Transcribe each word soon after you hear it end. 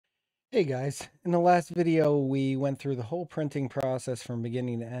Hey guys, in the last video we went through the whole printing process from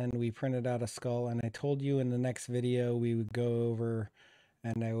beginning to end. We printed out a skull and I told you in the next video we would go over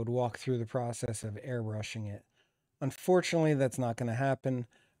and I would walk through the process of airbrushing it. Unfortunately, that's not going to happen.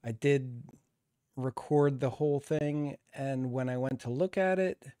 I did record the whole thing, and when I went to look at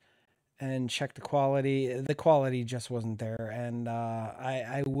it and check the quality just wasn't there. And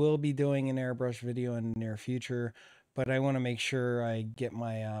I will be doing an airbrush video in the near future, but I want to make sure I get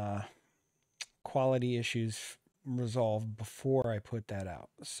my quality issues resolved before I put that out.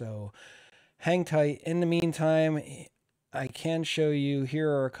 So hang tight. In the meantime, I can show you, here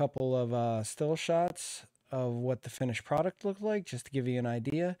are a couple of still shots of what the finished product looked like, just to give you an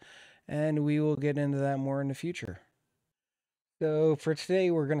idea. And we will get into that more in the future. So for today,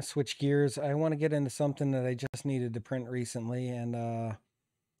 we're going to switch gears. I want to get into something that I just needed to print recently, and a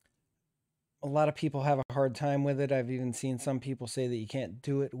lot of people have a hard time with it. I've even seen some people say that you can't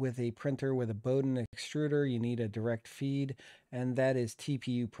do it with a printer with a Bowden extruder. You need a direct feed, and that is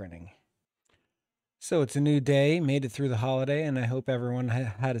TPU printing. So it's a new day, made it through the holiday, and I hope everyone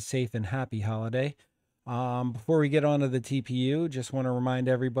had a safe and happy holiday. Before we get on to the TPU, just want to remind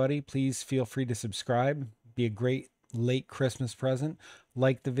everybody, please feel free to subscribe. Be a great late Christmas present.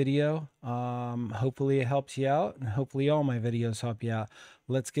 Like the video. Hopefully it helps you out, and hopefully all my videos help you out.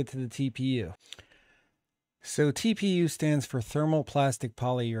 Let's get to the TPU. So TPU stands for thermoplastic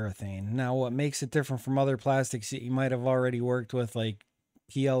polyurethane. Now, what makes it different from other plastics that you might have already worked with, like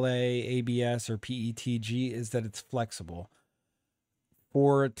PLA, ABS, or PETG, is that it's flexible.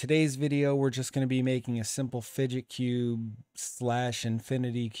 For today's video, we're just going to be making a simple fidget cube /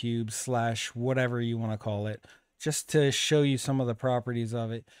 infinity cube / whatever you want to call it, just to show you some of the properties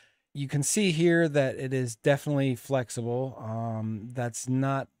of it. You can see here that it is definitely flexible. That's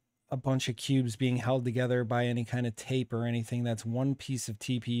not a bunch of cubes being held together by any kind of tape or anything. That's one piece of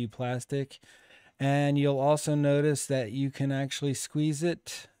TPU plastic. And you'll also notice that you can actually squeeze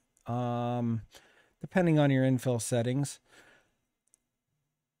it, depending on your infill settings,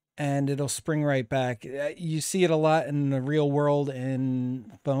 and it'll spring right back. You see it a lot in the real world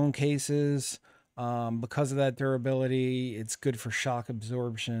in phone cases. Because of that durability, it's good for shock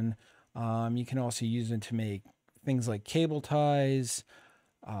absorption. You can also use it to make things like cable ties.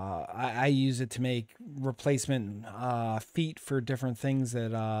 I use it to make replacement feet for different things that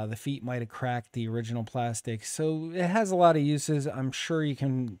the feet might have cracked the original plastic. So it has a lot of uses. I'm sure you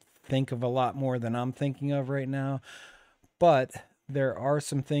can think of a lot more than I'm thinking of right now. But there are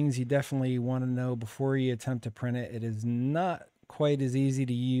some things you definitely want to know before you attempt to print it. It is not quite as easy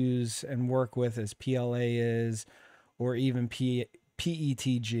to use and work with as PLA is, or even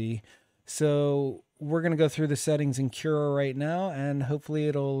PETG. So we're going to go through the settings in Cura right now, and hopefully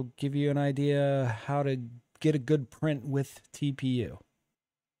it'll give you an idea how to get a good print with TPU.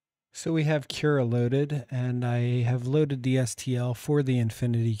 So we have Cura loaded, and I have loaded the STL for the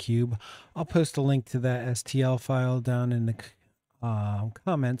Infinity Cube. I'll post a link to that STL file down in the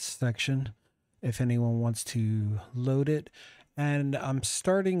comments section if anyone wants to load it. And I'm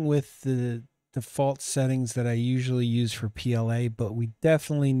starting with the default settings that I usually use for PLA, but we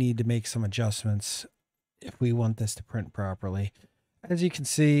definitely need to make some adjustments if we want this to print properly. As you can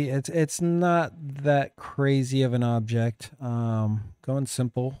see, it's not that crazy of an object. Going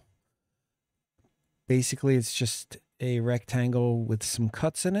simple. Basically, it's just a rectangle with some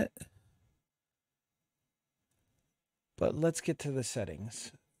cuts in it. But let's get to the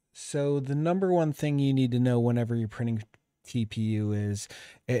settings. So the number one thing you need to know whenever you're printing TPU is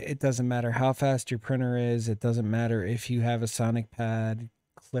it doesn't matter how fast your printer is. It doesn't matter if you have a sonic pad,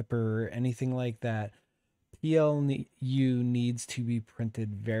 clipper, anything like that. PLU needs to be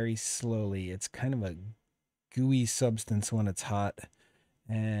printed very slowly. It's kind of a gooey substance when it's hot.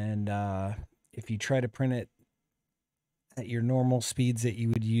 And if you try to print it at your normal speeds that you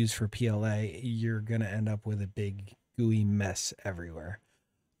would use for PLA, you're going to end up with a big gooey mess everywhere.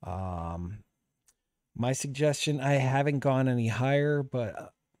 My suggestion, I haven't gone any higher,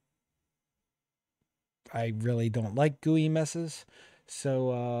 but I really don't like gooey messes.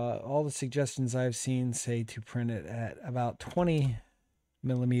 So all the suggestions I've seen say to print it at about 20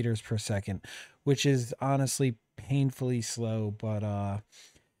 millimeters per second, which is honestly painfully slow. But,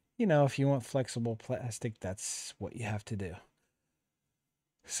 you know, if you want flexible plastic, that's what you have to do.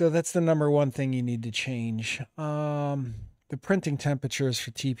 So that's the number one thing you need to change. The printing temperatures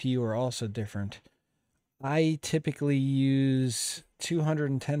for TPU are also different. I typically use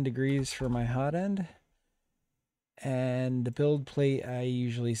 210 degrees for my hot end, and the build plate I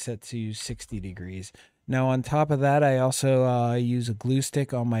usually set to 60 degrees. Now on top of that, I also use a glue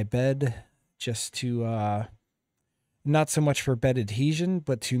stick on my bed just to not so much for bed adhesion,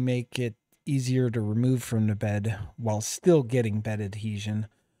 but to make it easier to remove from the bed while still getting bed adhesion.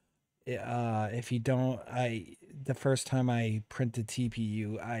 If you don't, the first time I printed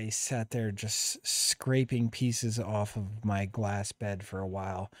TPU, I sat there just scraping pieces off of my glass bed for a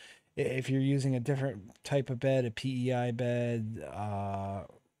while. If you're using a different type of bed, a PEI bed,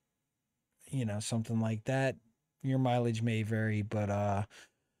 something like that, your mileage may vary, but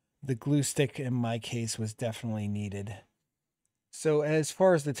the glue stick in my case was definitely needed. So as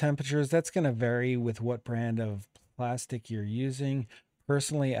far as the temperatures, that's going to vary with what brand of plastic you're using.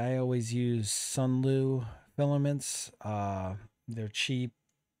 Personally, I always use SunLu filaments. They're cheap.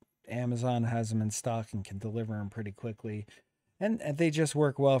 Amazon has them in stock and can deliver them pretty quickly. And they just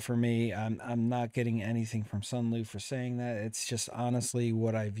work well for me. I'm not getting anything from SunLu for saying that. It's just honestly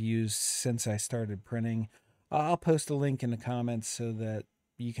what I've used since I started printing. I'll post a link in the comments so that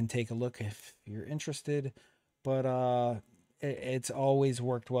you can take a look if you're interested. But it's always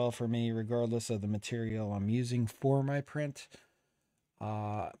worked well for me, regardless of the material I'm using for my print.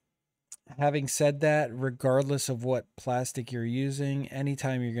 Uh, Having said that, regardless of what plastic you're using,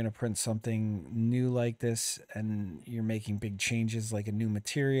 anytime you're going to print something new like this and you're making big changes like a new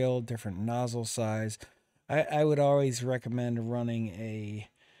material, different nozzle size, I would always recommend running a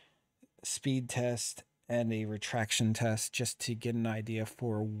speed test and a retraction test just to get an idea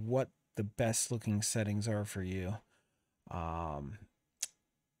for what the best looking settings are for you. Um,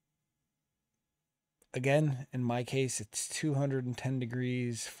 Again, in my case, it's 210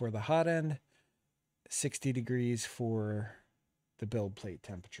 degrees for the hot end, 60 degrees for the build plate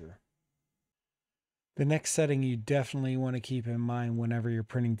temperature. The next setting you definitely want to keep in mind whenever you're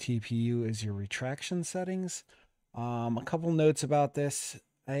printing TPU is your retraction settings. A couple notes about this.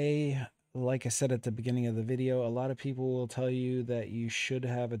 Like I said at the beginning of the video, a lot of people will tell you that you should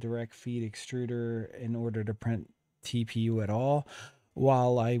have a direct feed extruder in order to print TPU at all.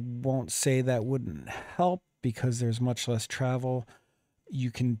 While I won't say that wouldn't help because there's much less travel,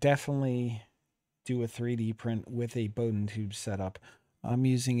 you can definitely do a 3D print with a Bowden tube setup. I'm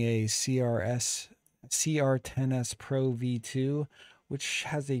using a CR-10S Pro V2, which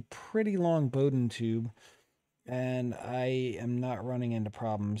has a pretty long Bowden tube, and I am not running into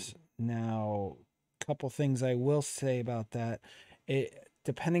problems. Now, a couple things I will say about that.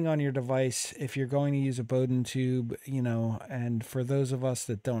 Depending on your device, if you're going to use a Bowden tube, and for those of us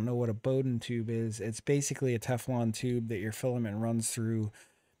that don't know what a Bowden tube is, it's basically a Teflon tube that your filament runs through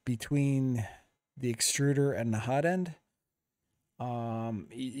between the extruder and the hot end.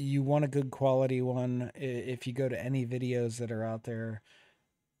 You want a good quality one. If you go to any videos that are out there,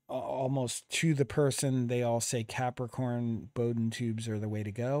 almost to the person, they all say Capricorn Bowden tubes are the way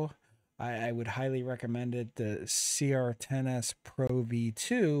to go. I would highly recommend it. The CR-10S Pro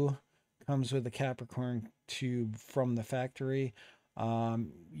V2 comes with a Capricorn tube from the factory.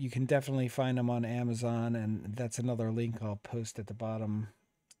 You can definitely find them on Amazon, and that's another link I'll post at the bottom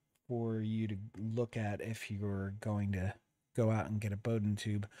for you to look at if you're going to go out and get a Bowden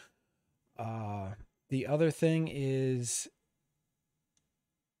tube. The other thing is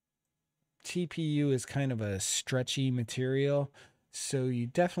TPU is kind of a stretchy material, so you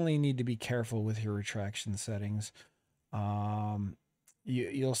definitely need to be careful with your retraction settings.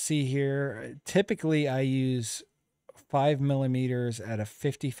 You'll see here, typically I use 5 millimeters at a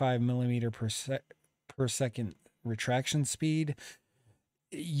 55 millimeter per second retraction speed.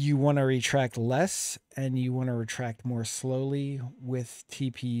 You want to retract less and you want to retract more slowly with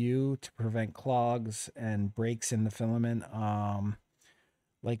TPU to prevent clogs and breaks in the filament.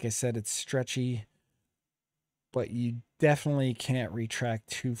 Like I said, it's stretchy, but you definitely can't retract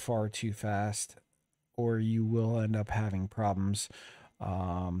too far too fast or you will end up having problems.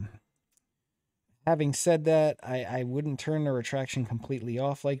 Having said that, I wouldn't turn the retraction completely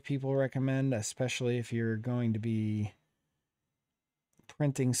off like people recommend, especially if you're going to be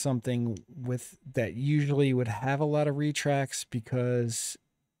printing something with that usually would have a lot of retracts, because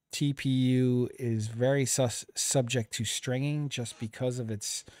TPU is very subject to stringing just because of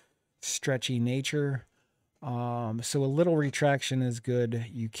its stretchy nature. So a little retraction is good.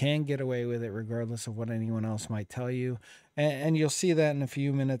 You can get away with it regardless of what anyone else might tell you. And you'll see that in a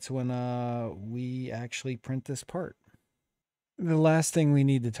few minutes when we actually print this part. The last thing we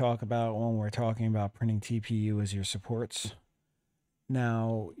need to talk about when we're talking about printing TPU is your supports.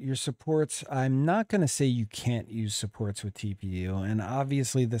 Now, your supports, I'm not going to say you can't use supports with TPU, and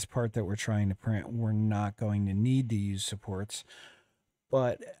obviously this part that we're trying to print, we're not going to need to use supports,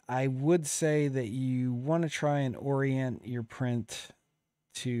 but I would say that you want to try and orient your print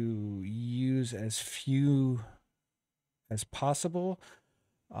to use as few as possible.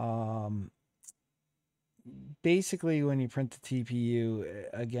 basically when you print the TPU,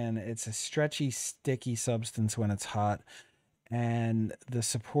 again, it's a stretchy, sticky substance when it's hot, and the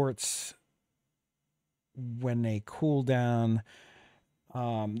supports, when they cool down,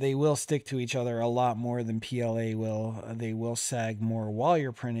 they will stick to each other a lot more than PLA will. They will sag more while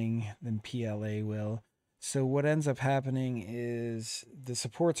you're printing than PLA will. So what ends up happening is the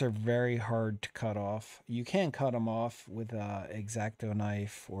supports are very hard to cut off. You can cut them off with a X-Acto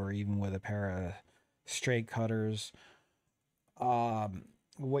knife or even with a pair of straight cutters.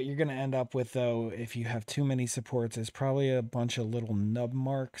 What you're going to end up with, though, if you have too many supports, is probably a bunch of little nub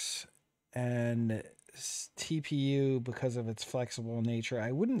marks. And TPU, because of its flexible nature,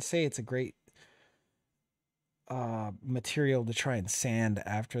 I wouldn't say it's a great material to try and sand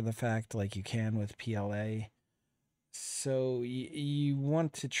after the fact like you can with PLA. So you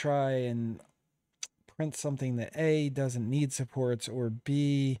want to try and print something that A, doesn't need supports, or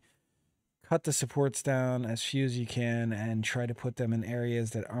B, cut the supports down as few as you can and try to put them in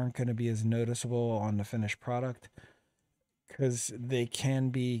areas that aren't going to be as noticeable on the finished product, because they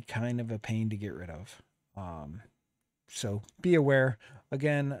can be kind of a pain to get rid of. So be aware.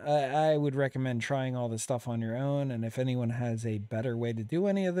 Again, I would recommend trying all this stuff on your own, and if anyone has a better way to do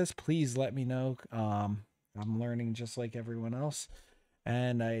any of this, please let me know. I'm learning just like everyone else,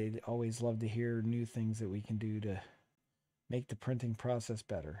 and I always love to hear new things that we can do to make the printing process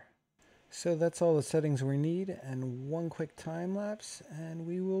better. So that's all the settings we need, and one quick time lapse, and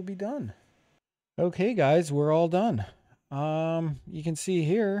we will be done. Okay, guys, we're all done. You can see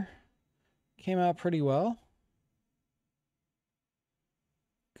here, came out pretty well.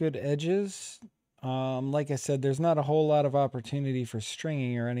 Good edges. Like I said, there's not a whole lot of opportunity for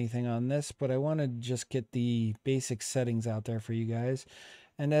stringing or anything on this, but I want to just get the basic settings out there for you guys.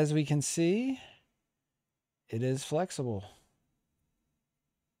 And as we can see, it is flexible.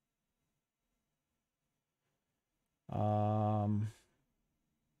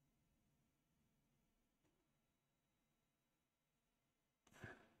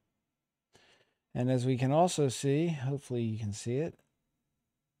 And as we can also see, hopefully you can see it,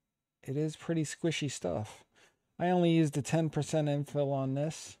 it is pretty squishy stuff. I only used a 10% infill on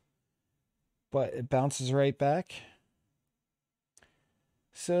this, but it bounces right back.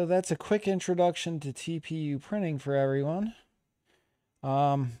 So that's a quick introduction to TPU printing for everyone.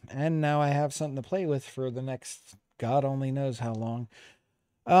 And now I have something to play with for the next God only knows how long.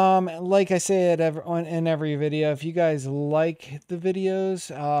 Like I say in every video, if you guys like the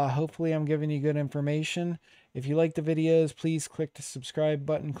videos, hopefully I'm giving you good information. If you like the videos, please click the subscribe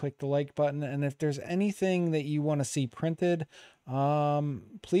button, click the like button, and if there's anything that you want to see printed,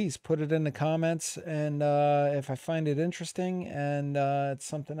 please put it in the comments, and if I find it interesting and it's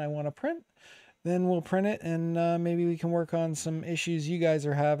something I want to print, then we'll print it, and maybe we can work on some issues you guys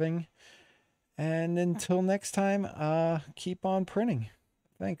are having. And until next time, keep on printing.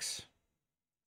 Thanks.